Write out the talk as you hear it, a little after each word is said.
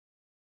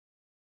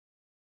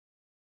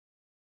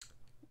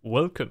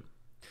Welcome.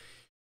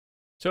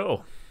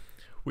 So,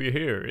 we're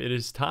here. It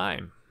is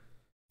time.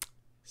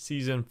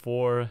 Season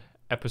 4,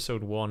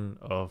 Episode 1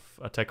 of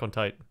Attack on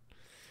Titan.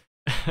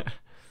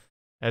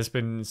 Has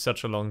been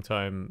such a long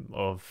time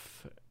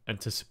of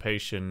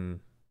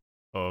anticipation,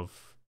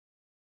 of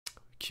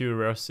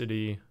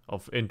curiosity,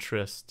 of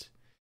interest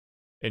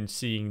in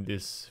seeing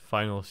this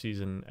final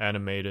season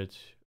animated.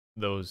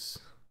 Those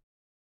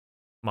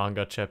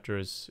manga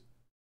chapters,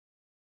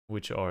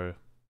 which are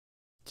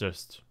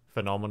just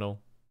phenomenal.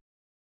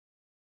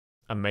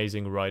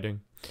 Amazing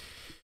writing.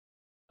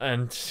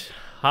 And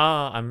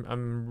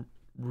I'm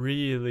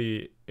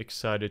really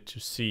excited to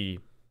see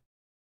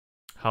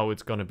how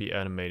it's gonna be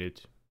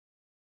animated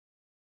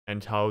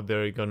and how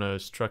they're gonna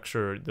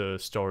structure the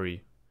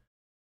story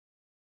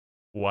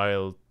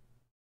while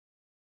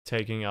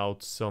taking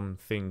out some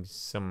things,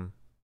 some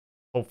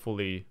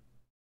hopefully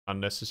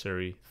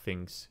unnecessary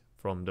things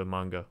from the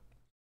manga.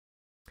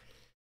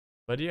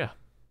 But yeah,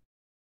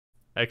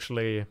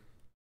 actually,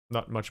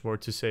 not much more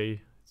to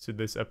say to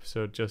this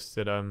episode. Just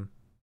that I'm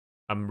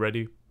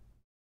ready,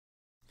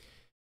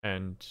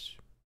 and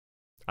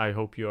I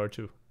hope you are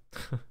too.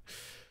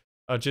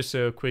 Just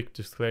a quick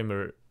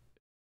disclaimer: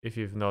 if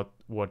you've not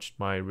watched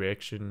my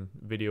reaction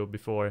video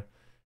before,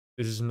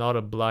 this is not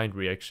a blind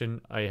reaction.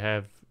 I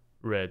have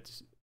read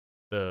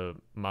the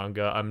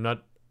manga. I'm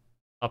not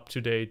up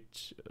to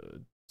date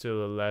till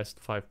the last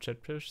 5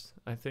 chapters,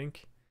 I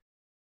think.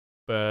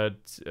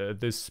 But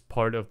this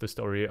part of the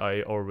story,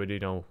 I already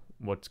know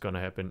what's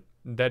gonna happen.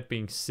 That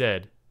being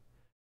said,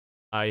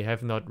 I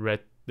have not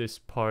read this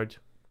part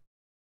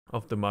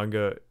of the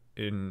manga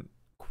in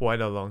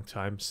quite a long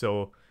time,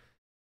 so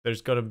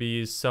there's gonna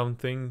be some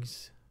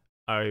things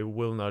I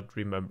will not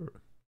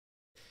remember.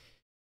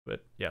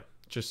 But yeah,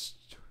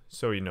 just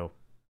so you know.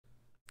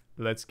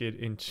 Let's get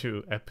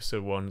into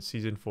episode 1,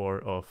 season 4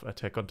 of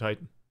Attack on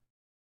Titan.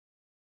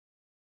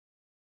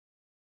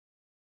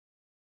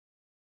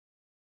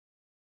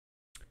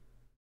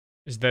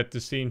 Is that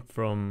the scene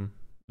from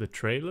the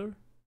trailer?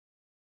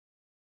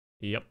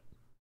 Yep.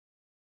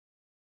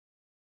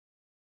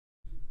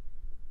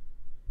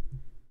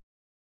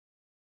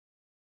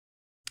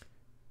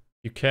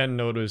 You can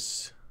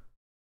notice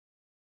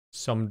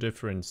some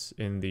difference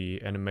in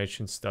the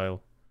animation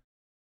style.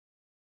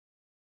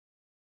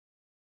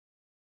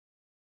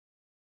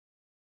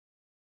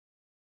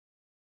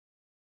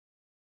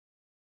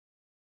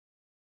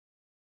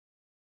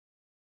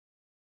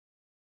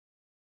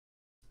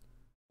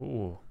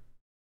 Ooh.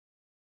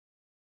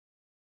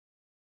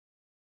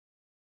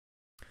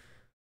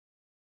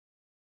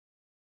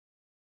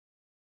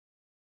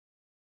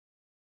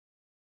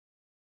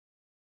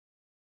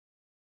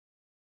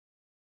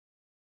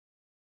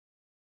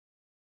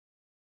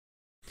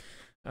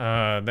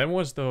 That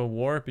was the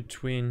war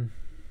between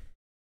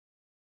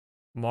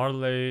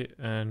Marley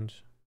and...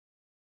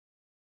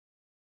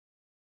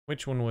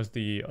 Which one was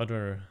the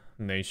other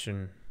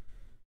nation?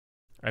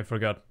 I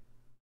forgot.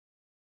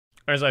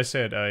 As I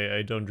said,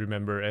 I don't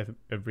remember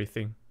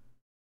everything.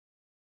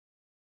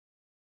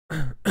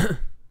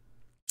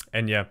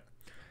 And yeah,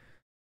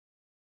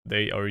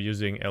 they are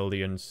using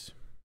aliens.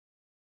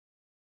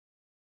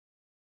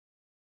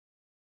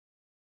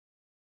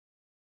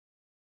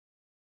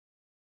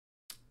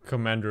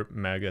 Commander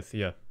Magath,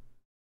 yeah.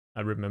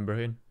 I remember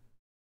him.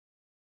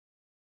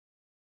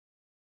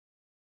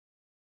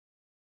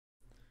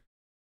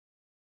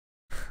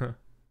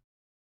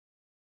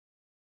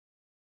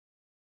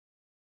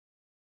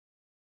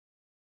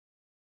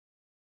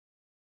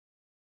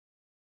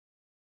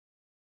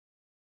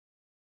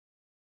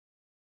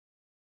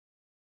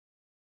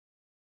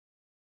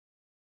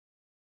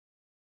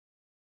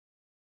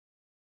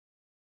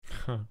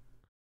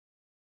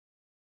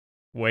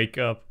 Wake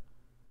up.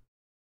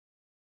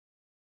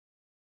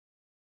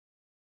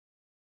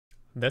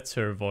 That's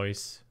her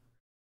voice.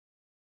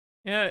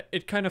 Yeah,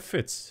 it kind of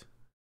fits.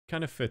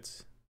 Kind of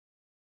fits.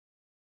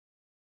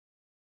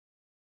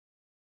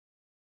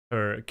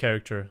 Her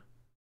character.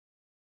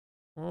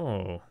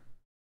 Oh.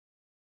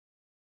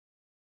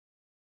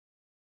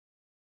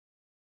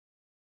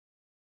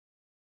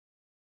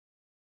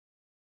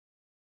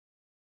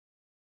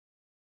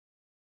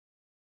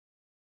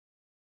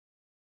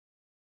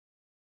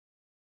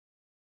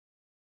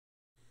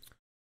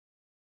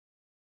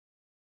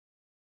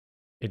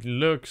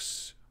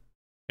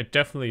 It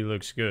definitely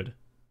looks good.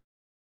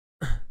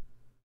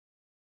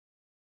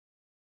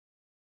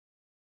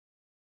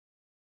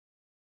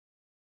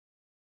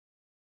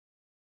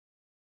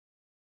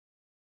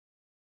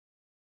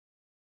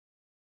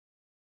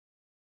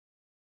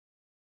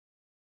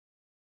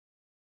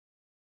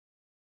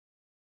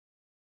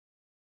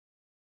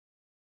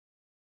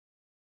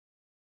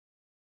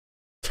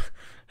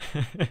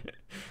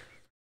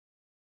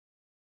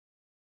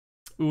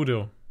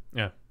 Udo.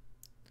 Yeah.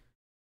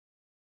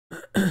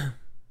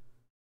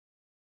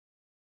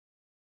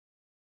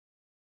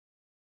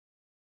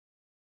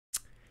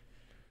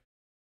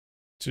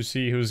 To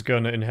see who's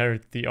gonna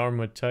inherit the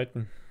Armored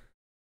Titan.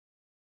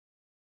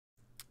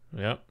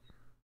 Yeah.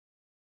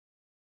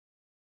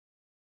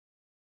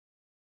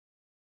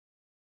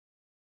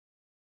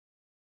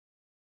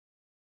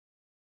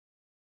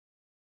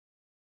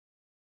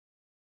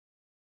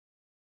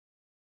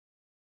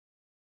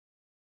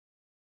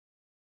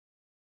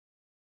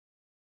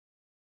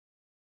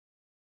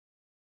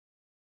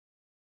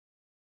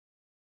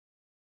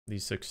 the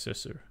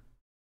successor.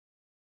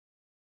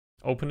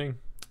 Opening?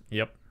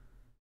 Yep.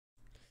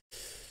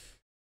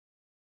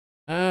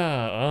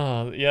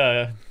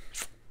 Yeah.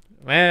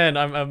 Man,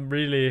 I'm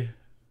really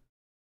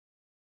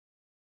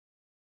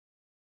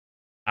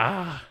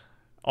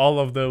all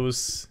of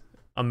those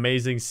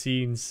amazing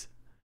scenes.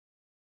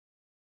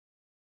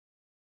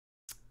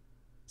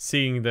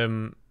 Seeing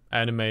them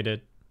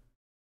animated.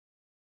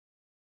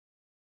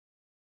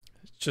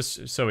 It's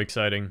just so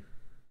exciting.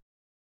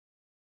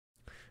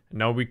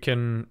 Now we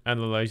can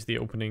analyze the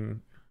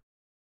opening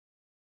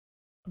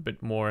a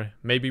bit more.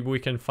 Maybe we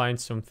can find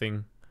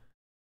something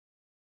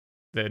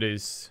that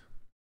is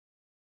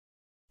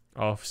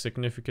of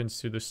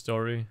significance to the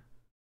story.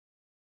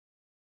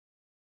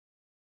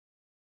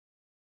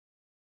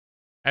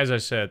 As I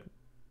said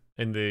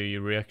in the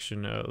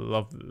reaction, I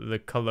love the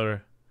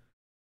color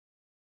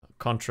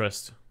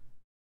contrast.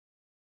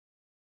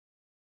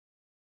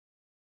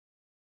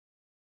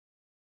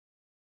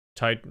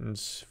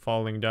 Titans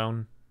falling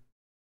down.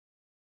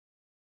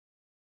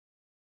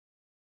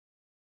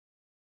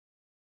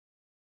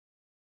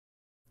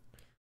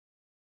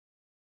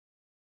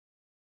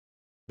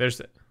 There's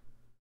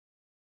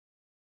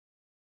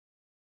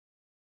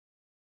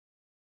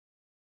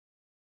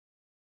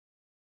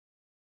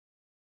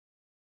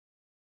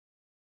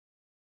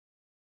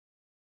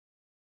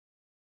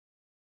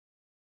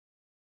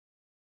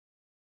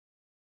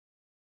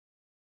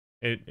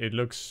it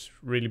looks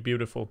really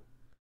beautiful.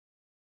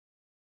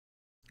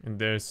 And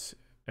there's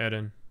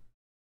Eren.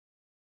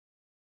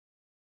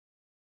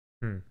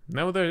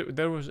 No,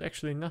 there was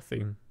actually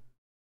nothing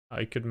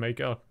I could make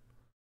out.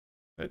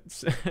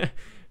 That's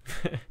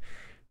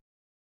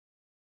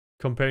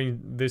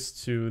comparing this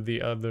to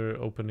the other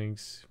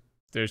openings,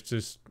 there's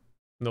just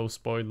no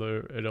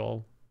spoiler at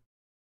all.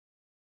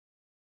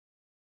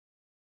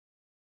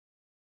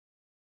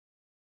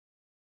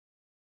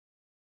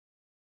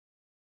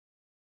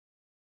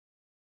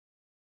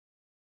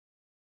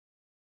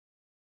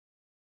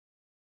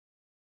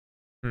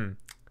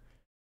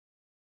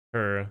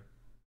 Her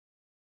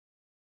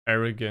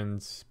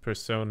arrogant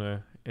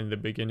persona in the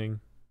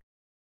beginning.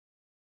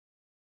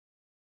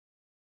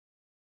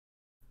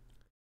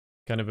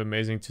 Kind of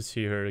amazing to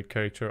see her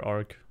character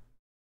arc.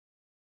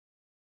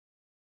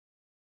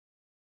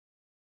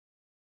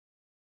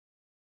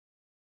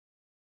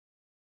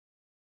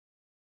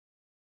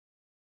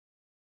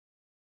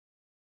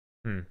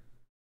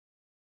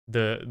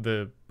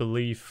 The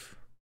belief.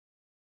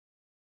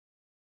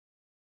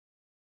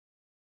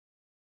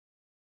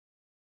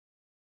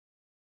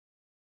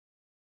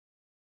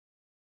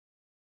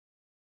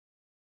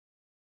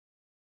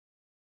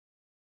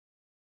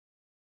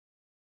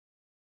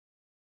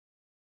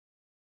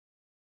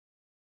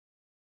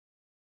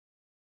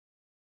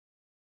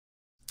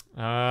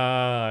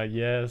 Ah,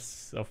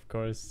 yes, of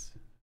course.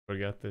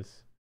 Forgot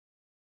this.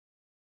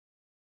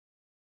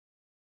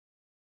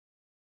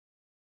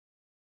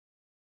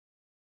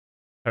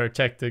 Her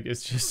tactic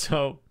is just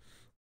so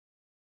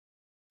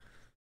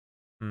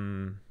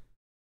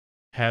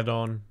head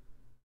on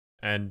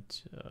and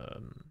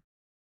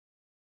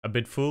a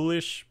bit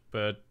foolish,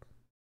 but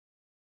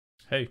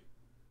hey,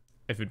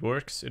 if it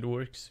works, it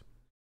works.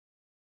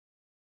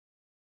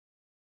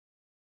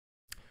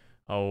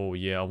 Oh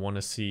yeah, I want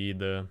to see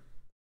the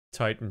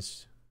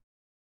Titans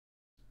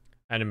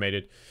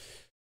animated.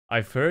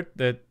 I've heard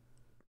that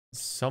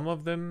some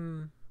of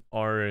them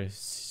are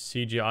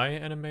CGI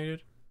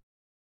animated,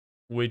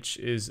 which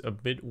is a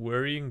bit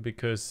worrying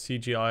because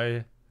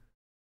CGI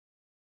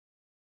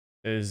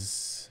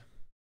is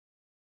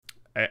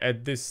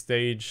at this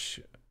stage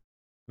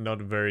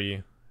not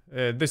very.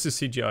 This is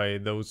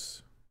CGI.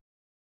 Those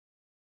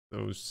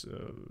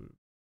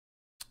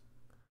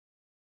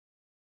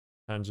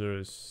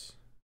Panzers.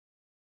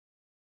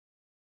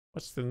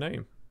 What's the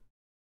name?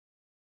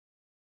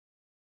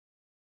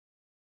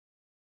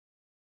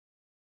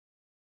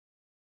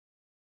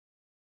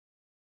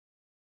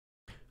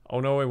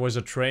 Oh no, it was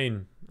a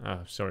train.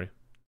 Ah, sorry.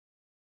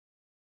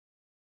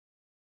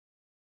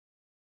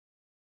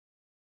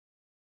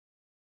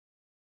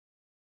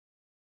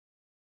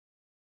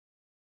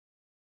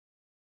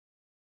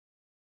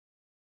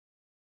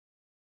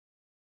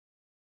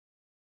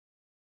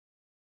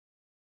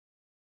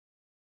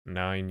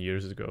 Nine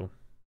years ago.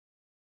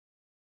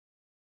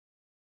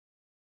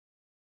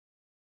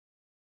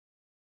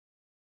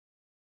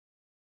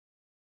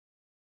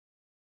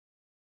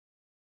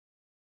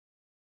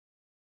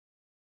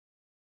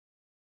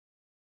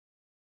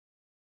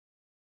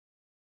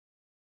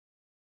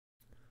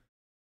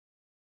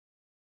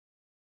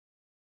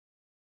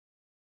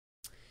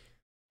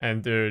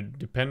 And they're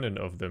dependent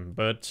of them,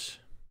 but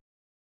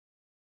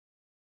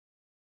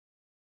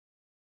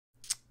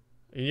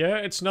yeah,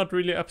 it's not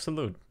really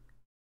absolute.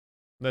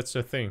 That's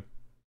the thing.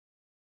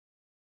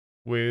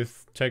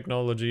 With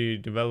technology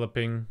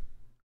developing,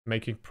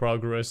 making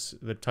progress,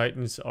 the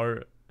Titans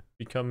are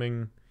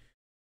becoming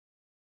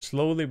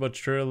slowly but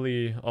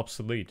surely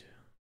obsolete.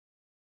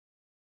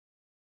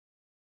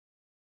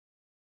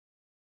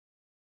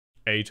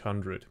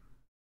 800.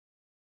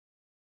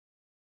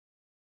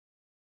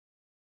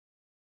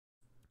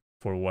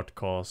 For what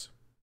cause?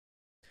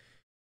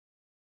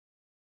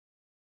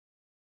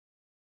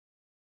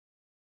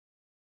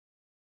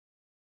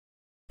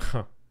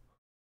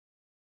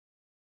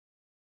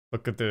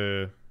 Look at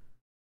the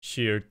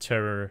sheer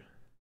terror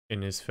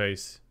in his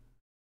face.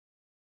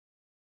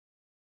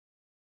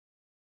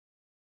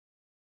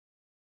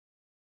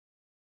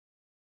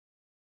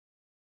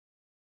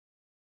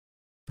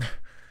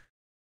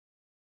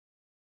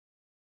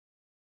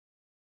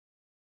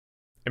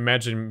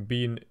 Imagine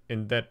being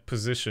in that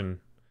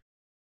position.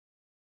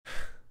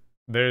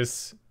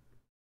 There's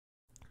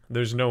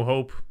no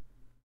hope.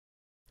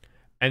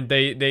 And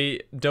they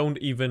don't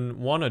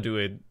even want to do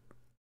it.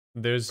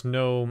 There's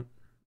no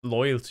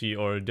loyalty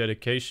or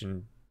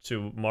dedication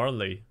to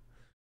Marley.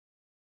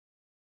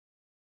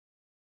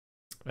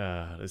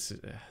 This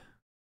is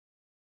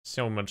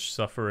so much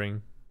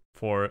suffering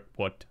for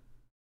what?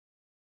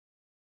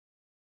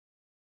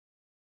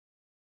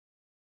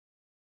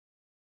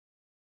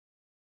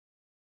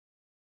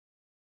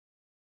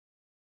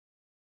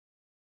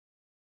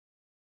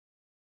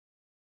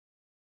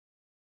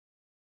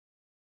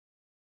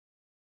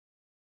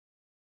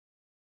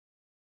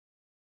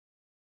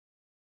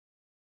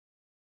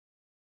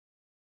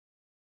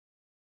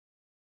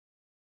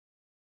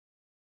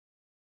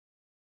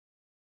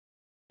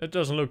 It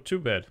doesn't look too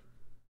bad.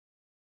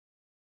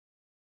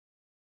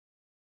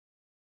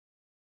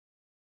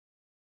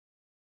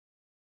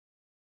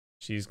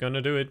 She's gonna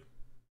do it.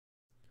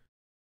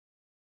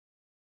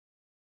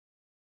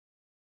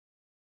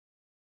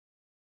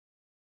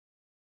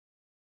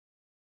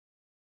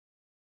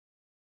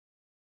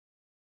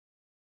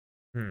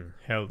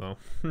 Hell no.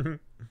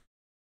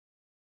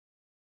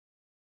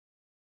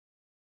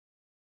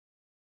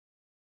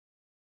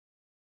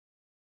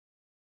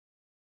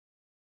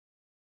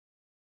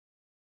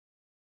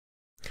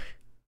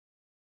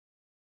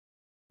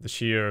 The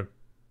sheer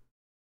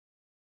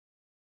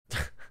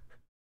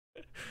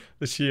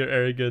the sheer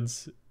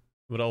arrogance,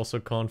 but also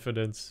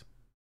confidence.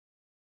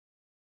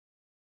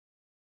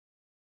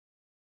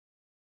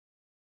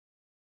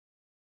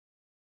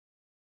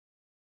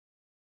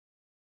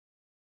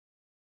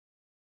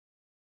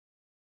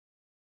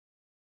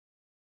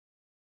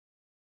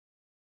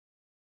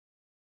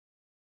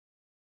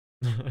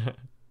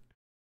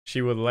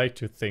 She would like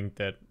to think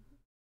that.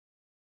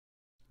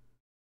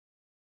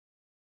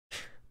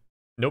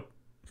 Nope.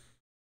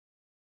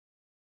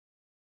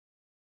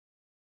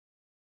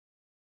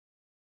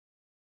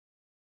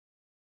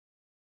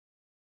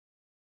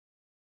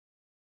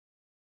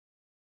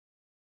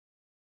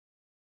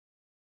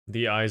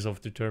 The eyes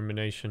of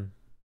determination.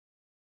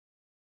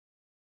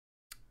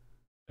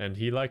 And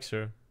he likes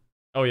her.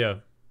 Oh yeah.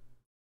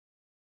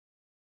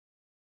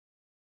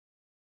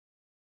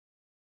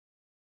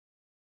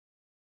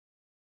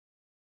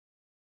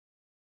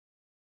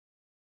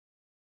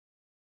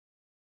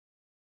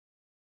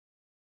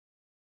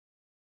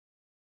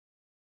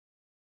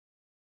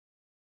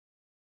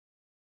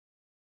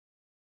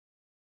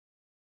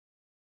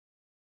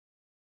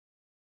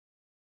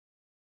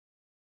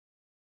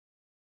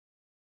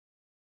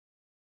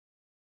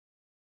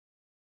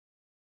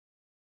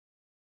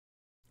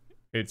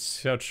 It's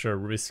such a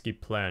risky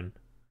plan.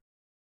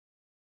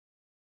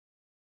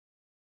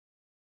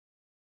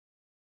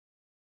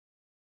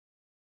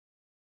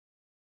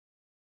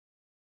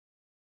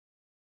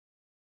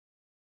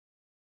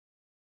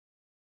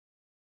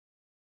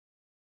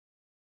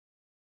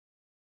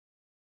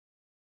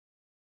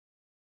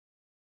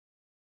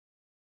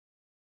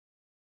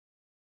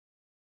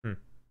 Hmm.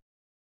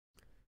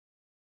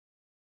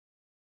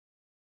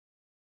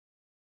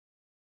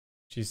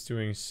 She's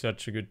doing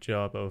such a good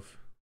job of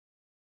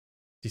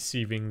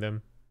deceiving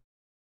them.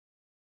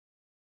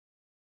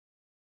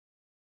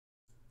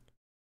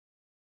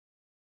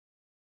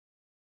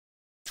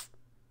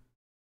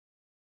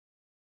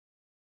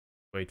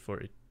 Wait for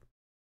it.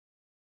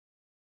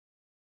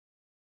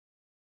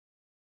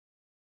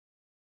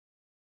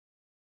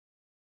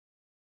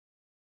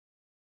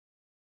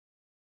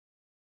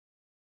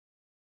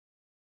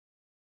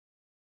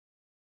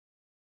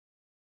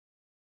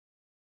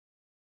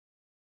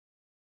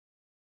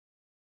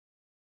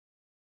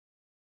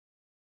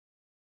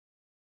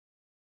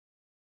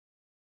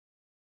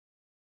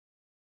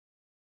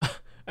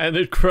 And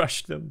it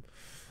crushed them.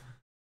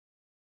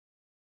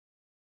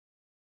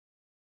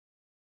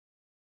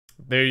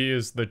 There he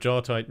is, the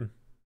Jaw Titan.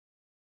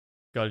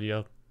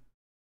 Gallia.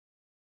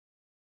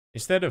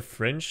 Is that a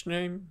French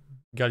name?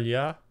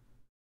 Gallia?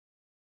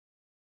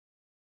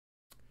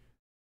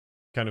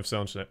 Kind of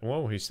sounds like.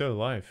 Whoa, he's still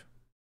alive.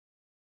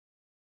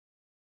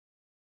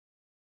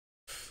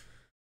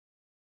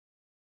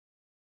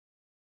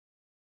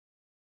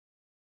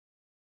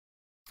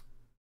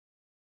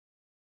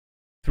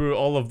 Through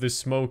all of this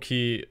smoke,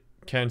 he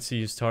can't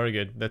see his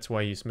target. That's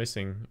why he's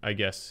missing, I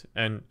guess.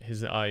 And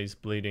his eye is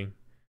bleeding.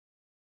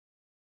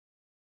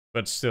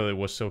 But still, it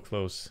was so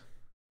close.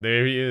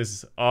 There he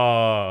is.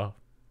 Ah,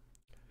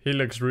 he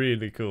looks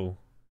really cool.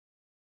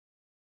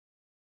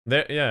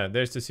 There, yeah,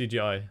 there's the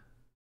CGI.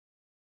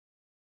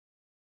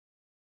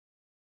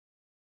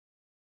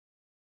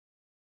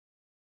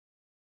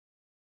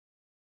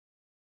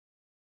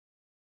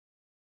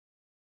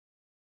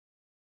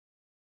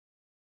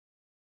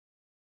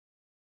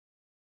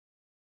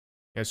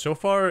 Yeah, so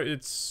far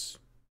it's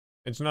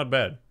not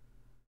bad.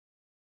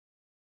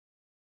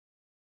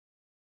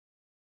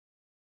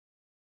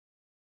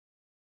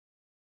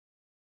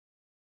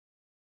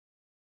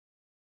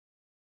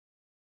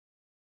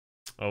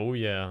 Oh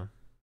yeah.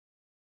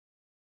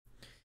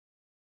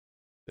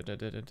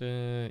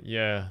 Da-da-da-da-da.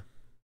 Yeah,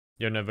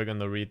 you're never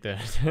gonna read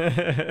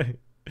that.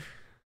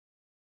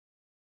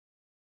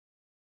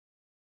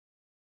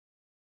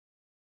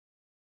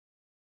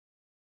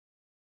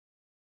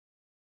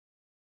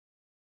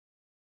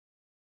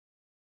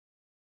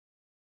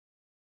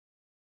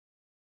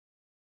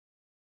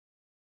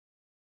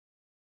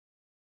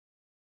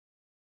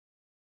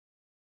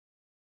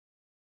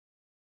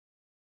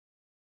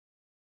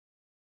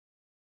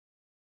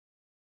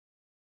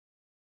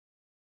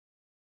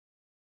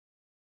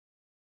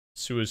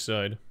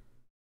 Suicide.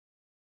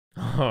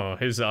 Oh,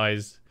 his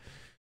eyes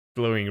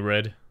glowing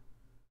red.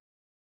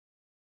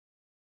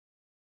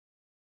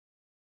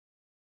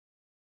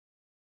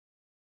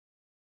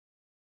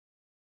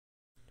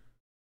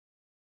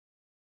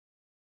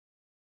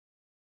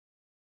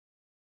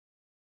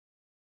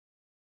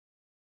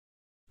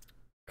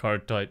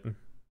 Card Titan.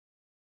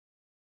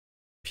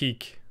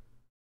 Peak.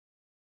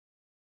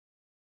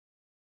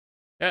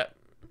 Yeah.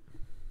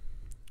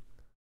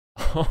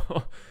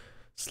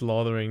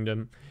 Slaughtering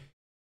them.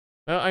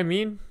 I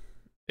mean,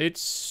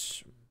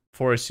 it's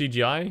for a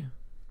CGI.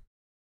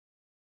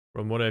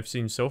 From what I've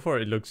seen so far,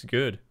 it looks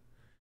good.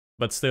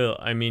 But still,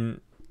 I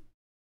mean,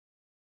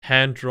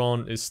 hand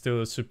drawn is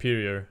still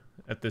superior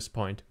at this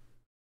point.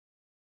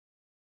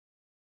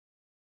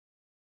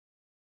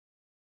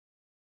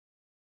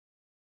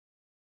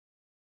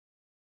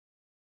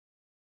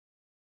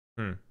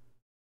 Hmm.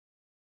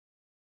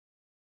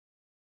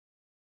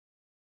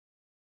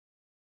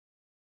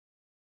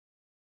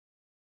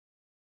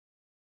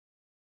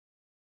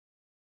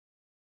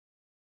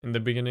 In the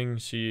beginning,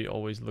 she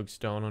always looks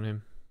down on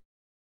him.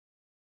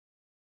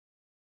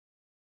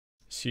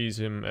 Sees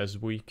him as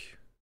weak.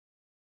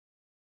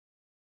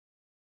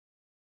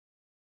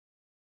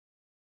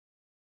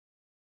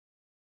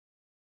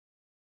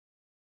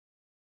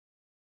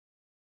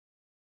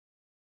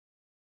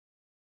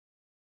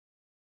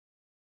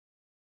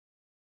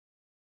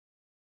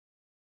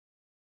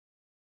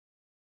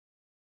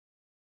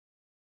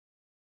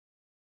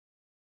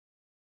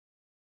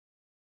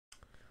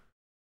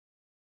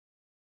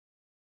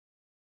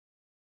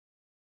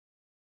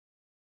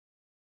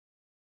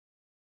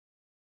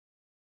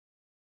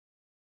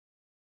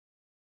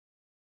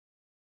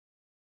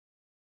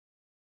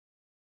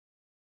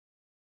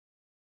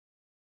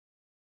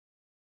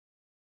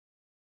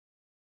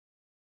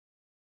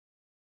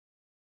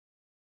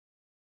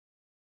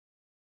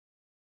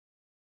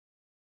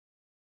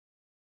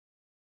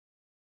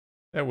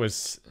 That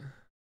was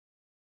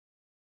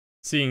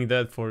seeing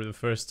that for the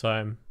first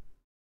time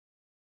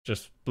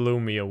just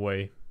blew me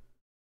away.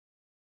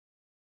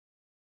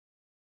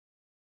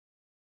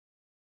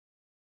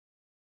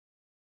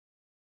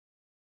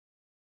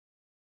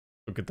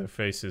 Look at their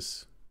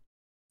faces.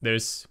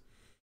 There's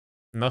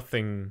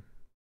nothing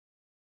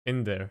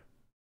in there.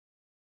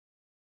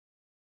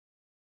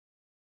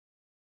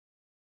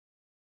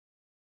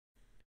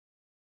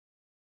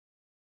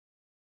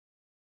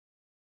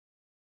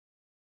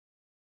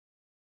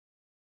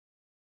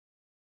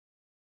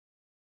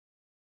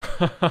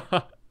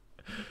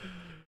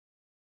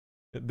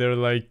 They're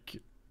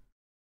like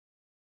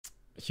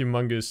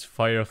humongous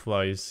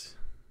fireflies.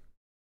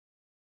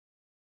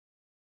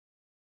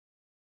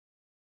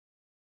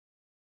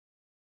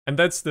 And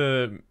that's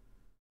the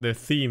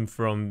theme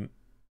from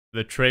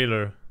the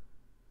trailer.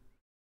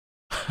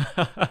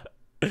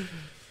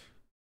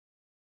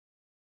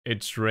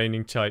 It's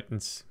raining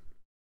titans.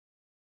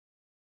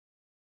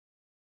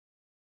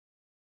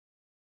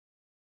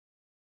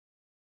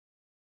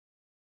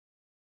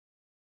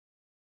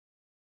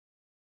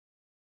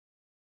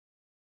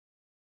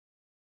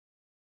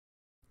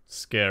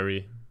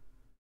 Scary.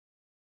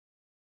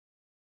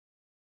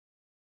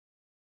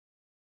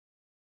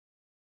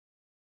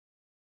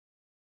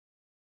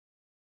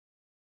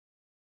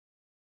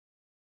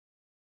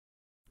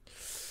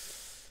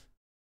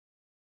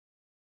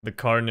 The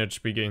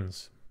carnage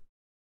begins.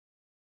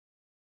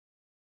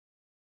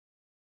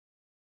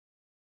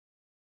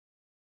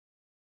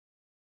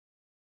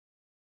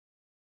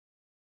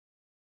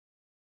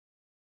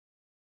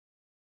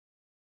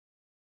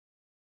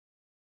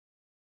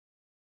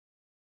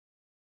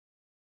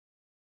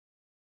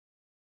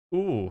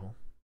 Ooh.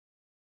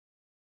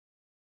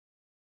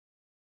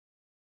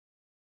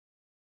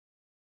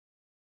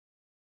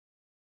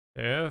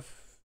 Yeah.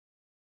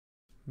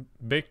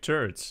 Big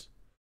turds.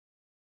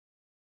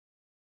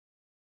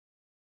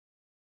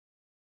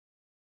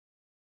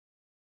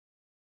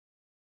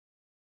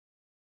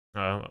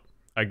 Uh,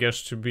 I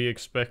guess to be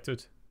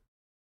expected.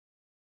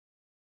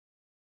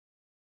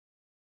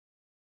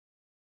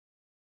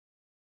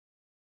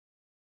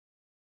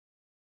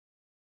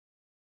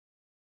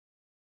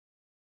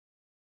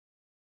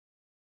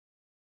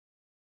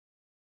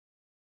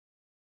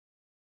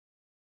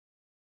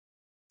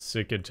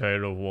 Sick and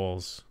tired of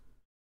walls.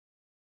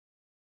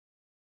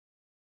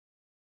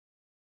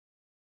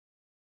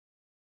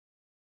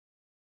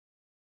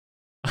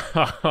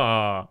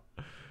 Haha.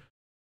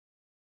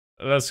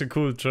 That's a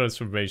cool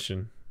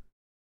transformation.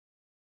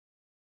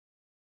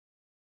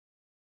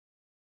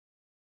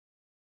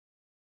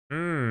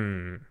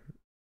 Hmm.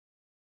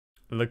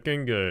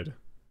 Looking good.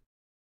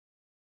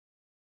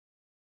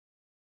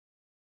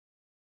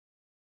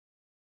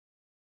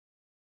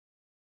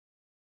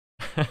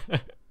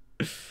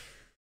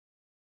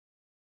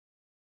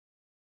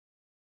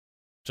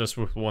 Just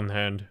with one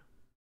hand.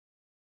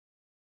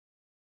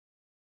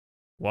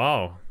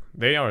 Wow,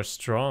 they are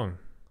strong.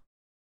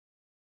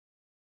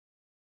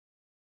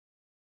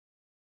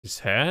 His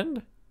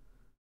hand?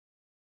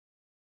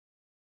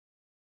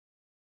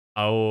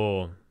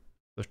 Oh,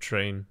 the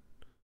train.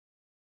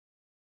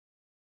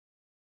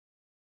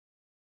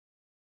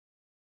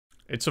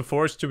 It's a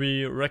force to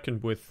be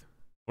reckoned with,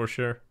 for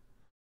sure.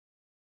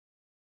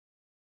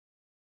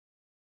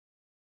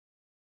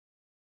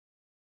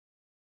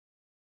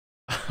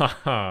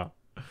 Haha.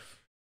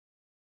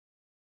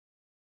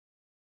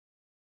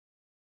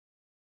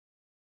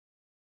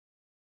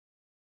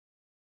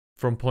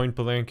 From point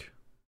blank.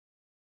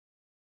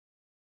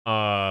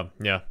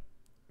 Yeah.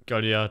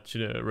 Galia to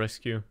the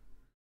rescue.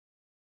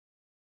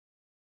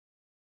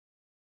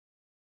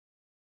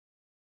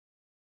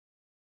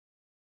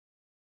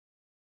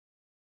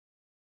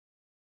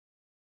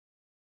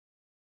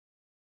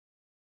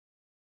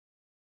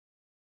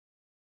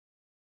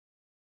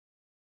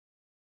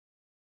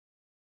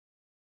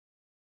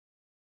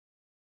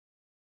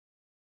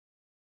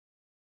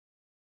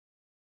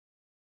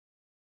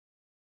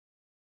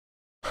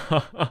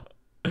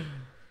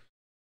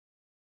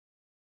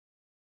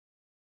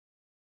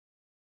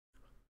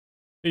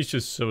 He's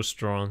just so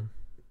strong.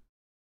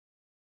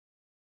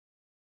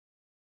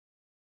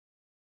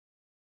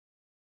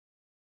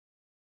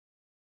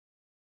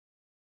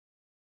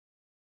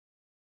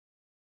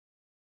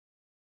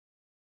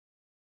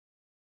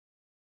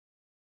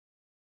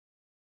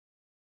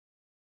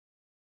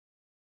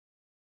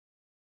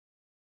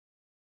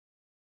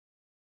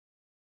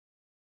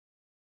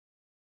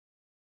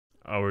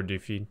 Our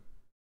defeat.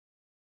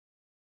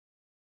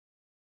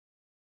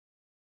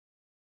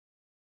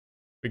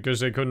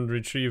 Because they couldn't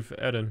retrieve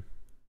Eden.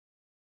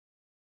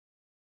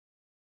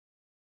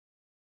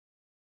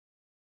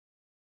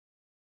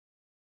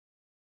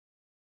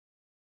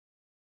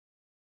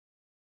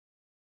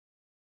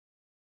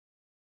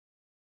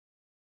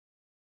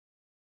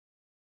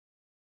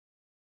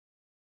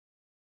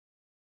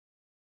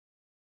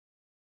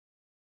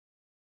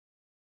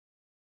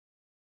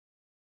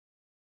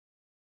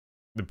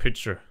 The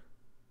picture.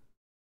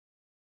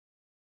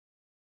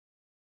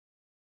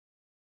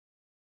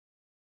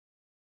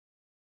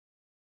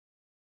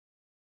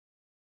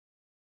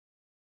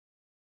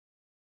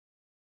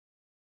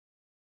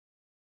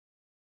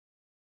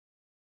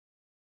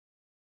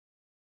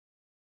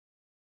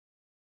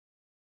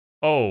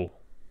 Oh.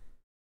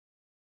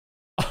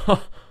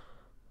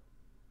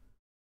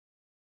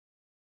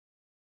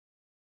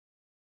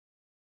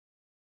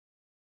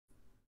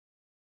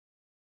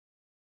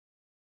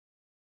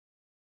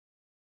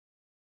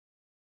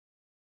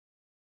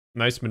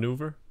 Nice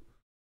maneuver.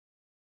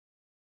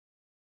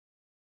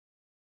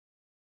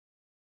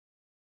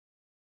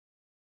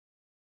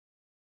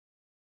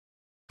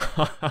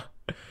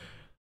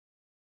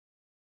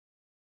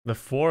 The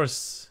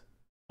force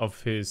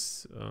of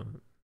his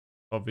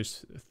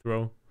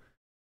throw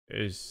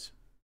is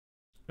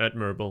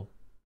admirable.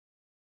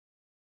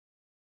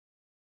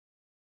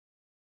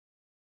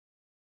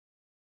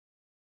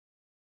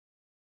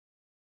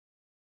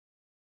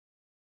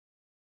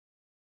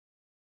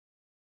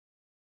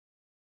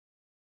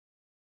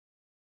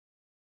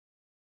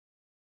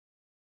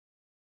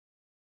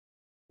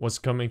 Was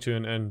coming to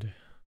an end.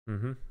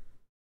 Mm-hmm.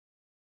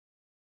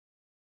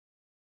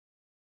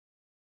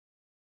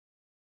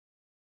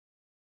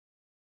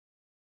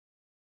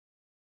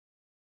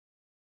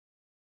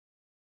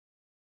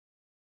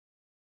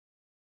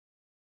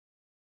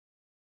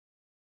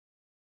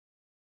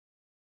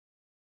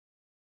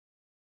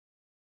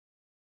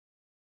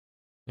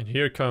 And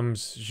here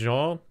comes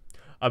Jean.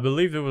 I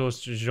believe it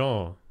was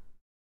Jean.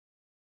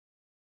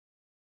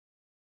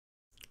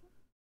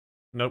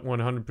 Not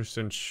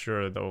 100%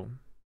 sure though.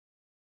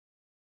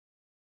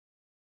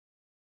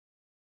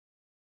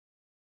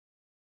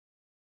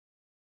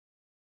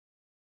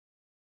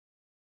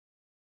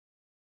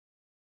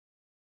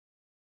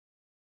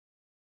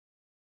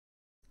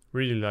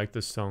 Really like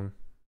this song.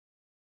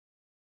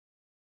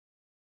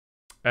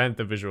 And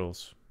the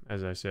visuals,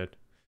 as I said.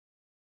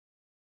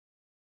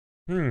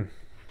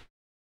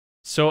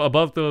 So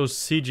about those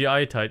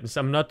CGI Titans,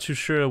 I'm not too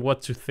sure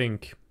what to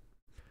think.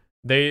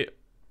 They,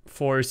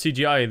 for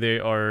CGI, they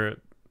are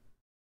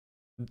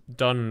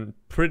done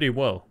pretty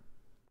well.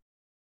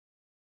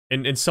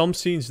 In some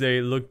scenes,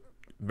 they look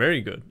very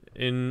good.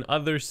 In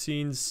other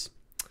scenes,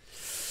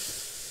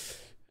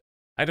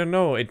 I don't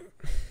know. It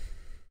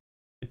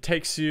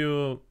takes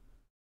you.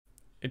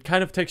 It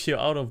kind of takes you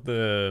out of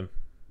the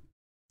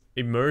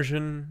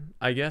immersion,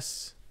 I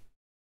guess.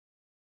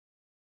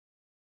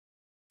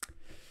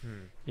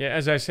 Yeah,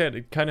 as I said,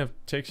 it kind of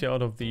takes you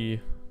out of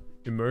the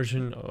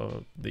immersion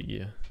of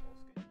the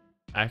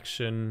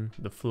action,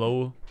 the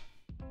flow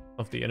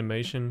of the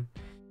animation.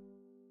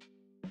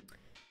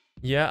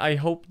 Yeah, I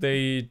hope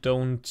they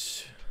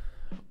don't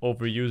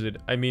overuse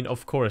it. I mean,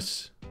 of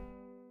course,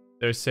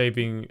 they're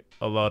saving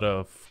a lot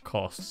of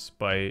costs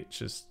by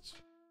just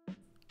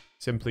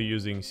simply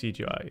using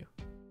CGI.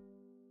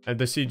 And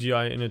the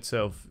CGI in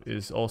itself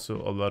is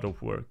also a lot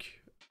of work.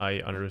 I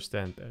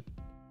understand that.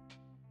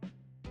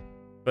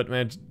 But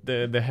man,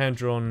 the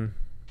hand-drawn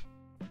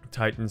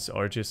Titans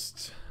are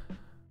just...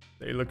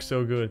 They look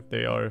so good.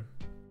 They are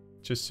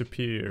just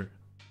superior.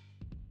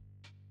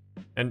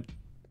 And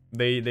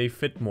they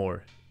fit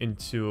more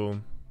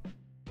into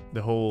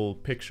the whole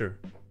picture.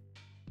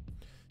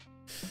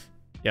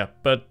 Yeah,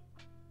 but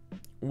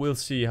we'll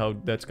see how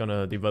that's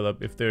gonna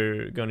develop. If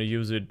they're gonna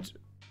use it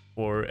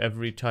for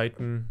every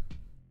Titan,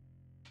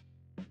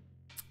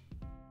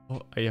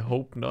 oh, I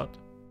hope not.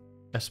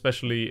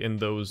 Especially in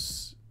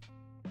those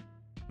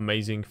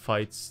amazing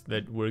fights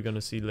that we're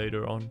gonna see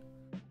later on.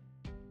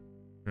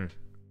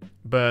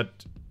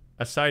 But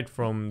aside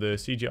from the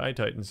CGI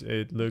Titans,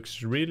 it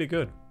looks really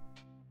good.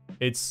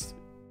 It's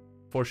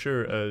for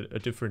sure a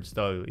different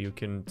style. You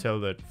can tell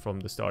that from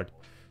the start.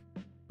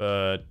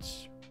 But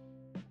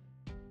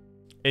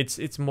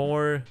it's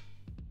more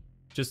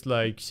just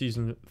like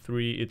season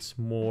 3. It's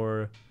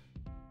more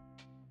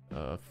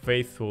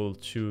faithful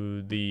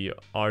to the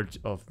art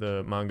of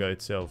the manga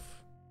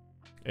itself.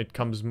 It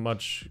comes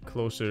much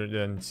closer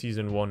than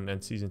season 1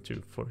 and season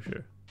 2 for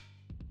sure.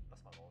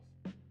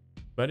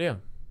 But yeah,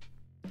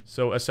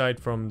 so aside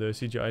from the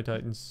CGI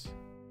Titans,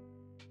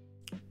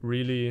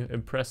 really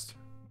impressed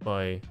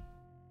by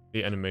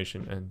the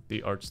animation and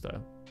the art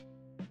style.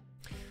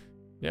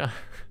 Yeah,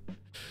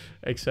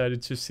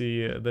 excited to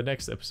see the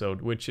next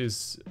episode, which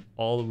is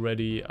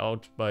already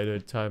out by the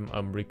time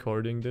I'm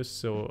recording this,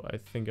 so I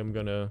think I'm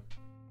gonna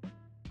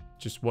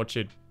just watch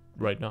it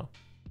right now.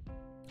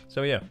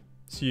 So yeah,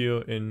 see you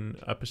in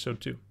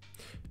episode 2.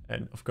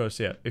 And of course,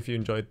 yeah, if you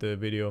enjoyed the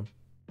video,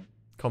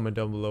 comment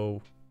down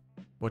below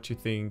what you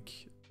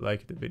think,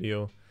 like the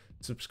video,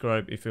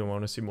 subscribe if you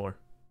want to see more.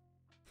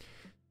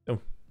 So,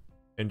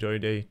 enjoy your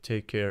day,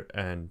 take care,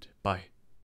 and bye.